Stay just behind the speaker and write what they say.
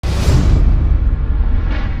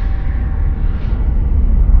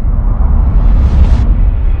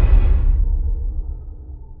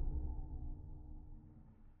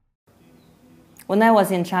When I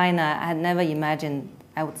was in China, I had never imagined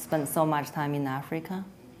I would spend so much time in Africa.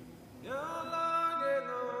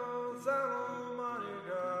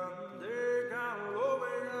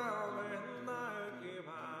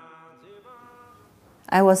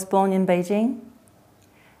 I was born in Beijing,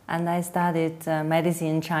 and I studied medicine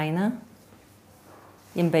in China,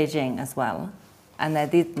 in Beijing as well. And I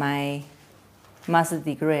did my master's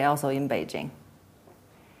degree also in Beijing.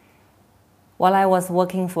 While I was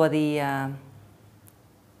working for the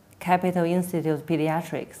Capital Institute of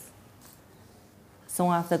Pediatrics,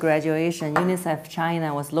 soon after graduation, UNICEF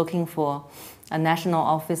China was looking for a national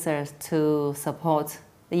officer to support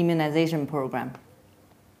the immunization program.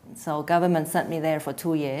 So government sent me there for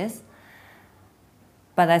 2 years,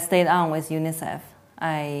 but I stayed on with UNICEF.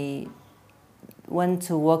 I went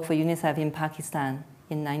to work for UNICEF in Pakistan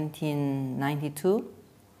in 1992,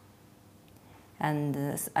 and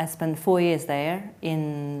I spent 4 years there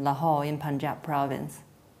in Lahore in Punjab province.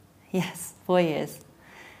 Yes, 4 years.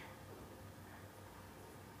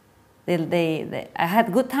 I had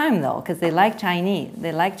a good time though, because they like Chinese.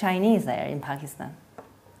 They like Chinese there in Pakistan.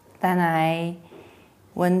 Then I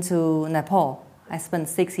went to Nepal. I spent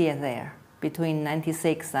 6 years there, between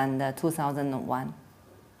 1996 and 2001.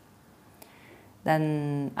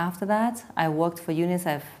 Then after that, I worked for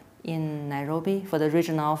UNICEF in Nairobi for the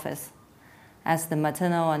regional office as the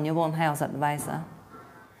maternal and newborn health advisor.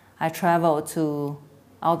 I traveled to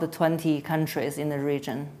all the 20 countries in the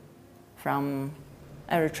region, from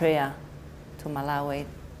Eritrea to Malawi,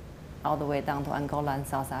 all the way down to Angola and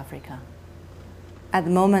South Africa. At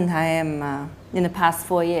the moment, I am, in the past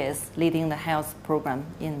 4 years, leading the health program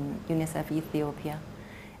in UNICEF Ethiopia.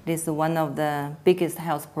 It is one of the biggest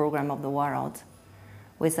health programs of the world,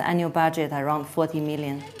 with an annual budget around $40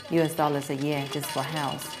 million a year just for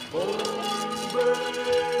health.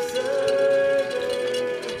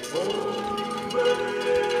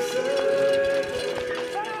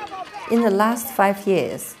 In the last 5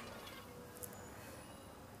 years,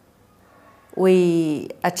 we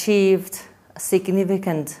achieved a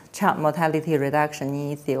significant child mortality reduction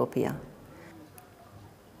in Ethiopia.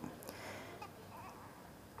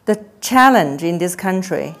 The challenge in this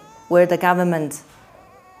country, where the government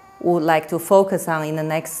would like to focus on in the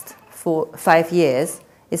next 5 years,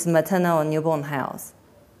 is maternal and newborn health.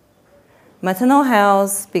 Maternal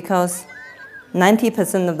health, because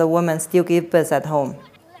 90% of the women still give birth at home.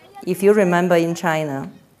 If you remember in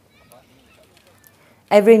China,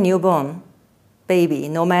 every newborn baby,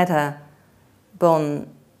 no matter born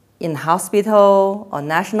in hospital or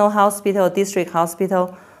national hospital, district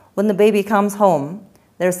hospital, when the baby comes home,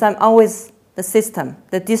 there's always the system,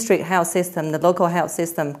 the district health system, the local health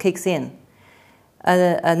system kicks in.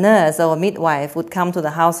 A nurse or a midwife would come to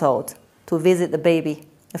the household to visit the baby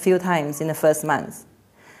a few times in the first month.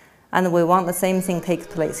 And we want the same thing take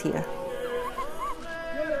place here.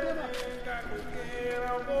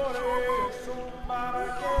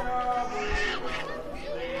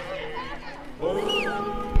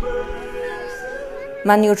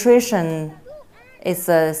 Malnutrition is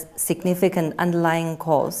a significant underlying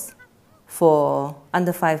cause for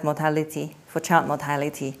under 5 mortality, for child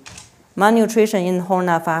mortality. Malnutrition in Horn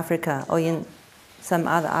of Africa or in some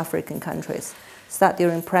other African countries start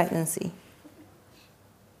during pregnancy.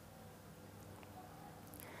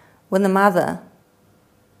 When the mother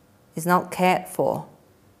is not cared for,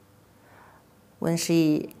 when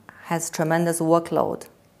she has tremendous workload,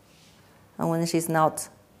 and when she's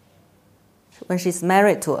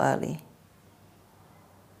married too early,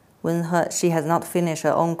 when she has not finished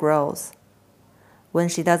her own growth, when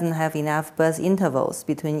she doesn't have enough birth intervals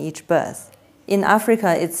between each birth. In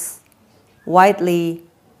Africa, it's widely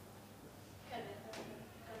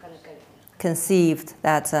conceived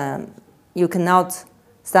that you cannot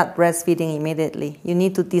start breastfeeding immediately. You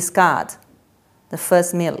need to discard the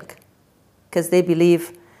first milk, because they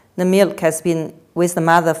believe the milk has been with the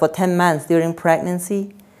mother for 10 months during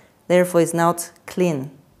pregnancy, therefore it's not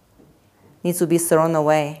clean, needs to be thrown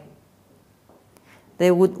away.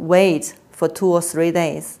 They would wait for 2 or 3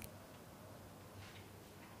 days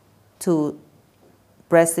to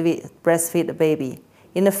breastfeed the baby.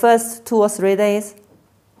 In the first 2 or 3 days,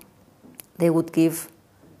 they would give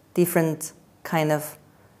different kind of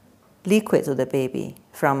liquid to the baby,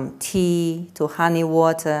 from tea to honey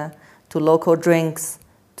water to local drinks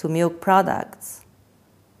to milk products.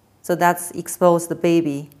 So that's exposed the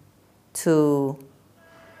baby to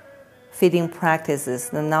feeding practices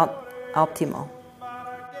that are not optimal.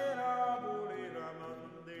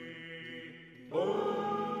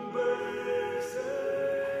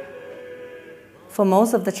 For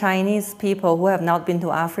most of the Chinese people who have not been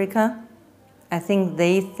to Africa, I think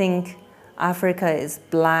they think Africa is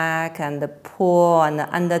black and poor and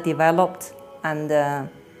underdeveloped and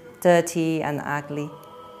dirty and ugly.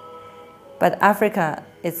 But Africa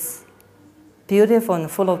is beautiful and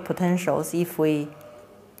full of potentials if we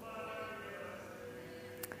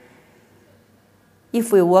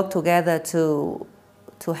work together to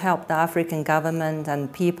help the African government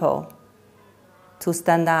and people to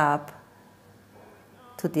stand up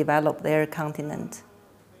to develop their continent.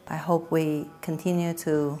 I hope we continue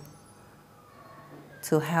to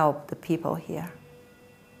help the people here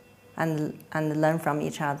and learn from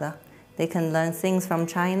each other. They can learn things from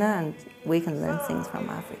China and we can learn things from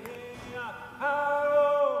Africa.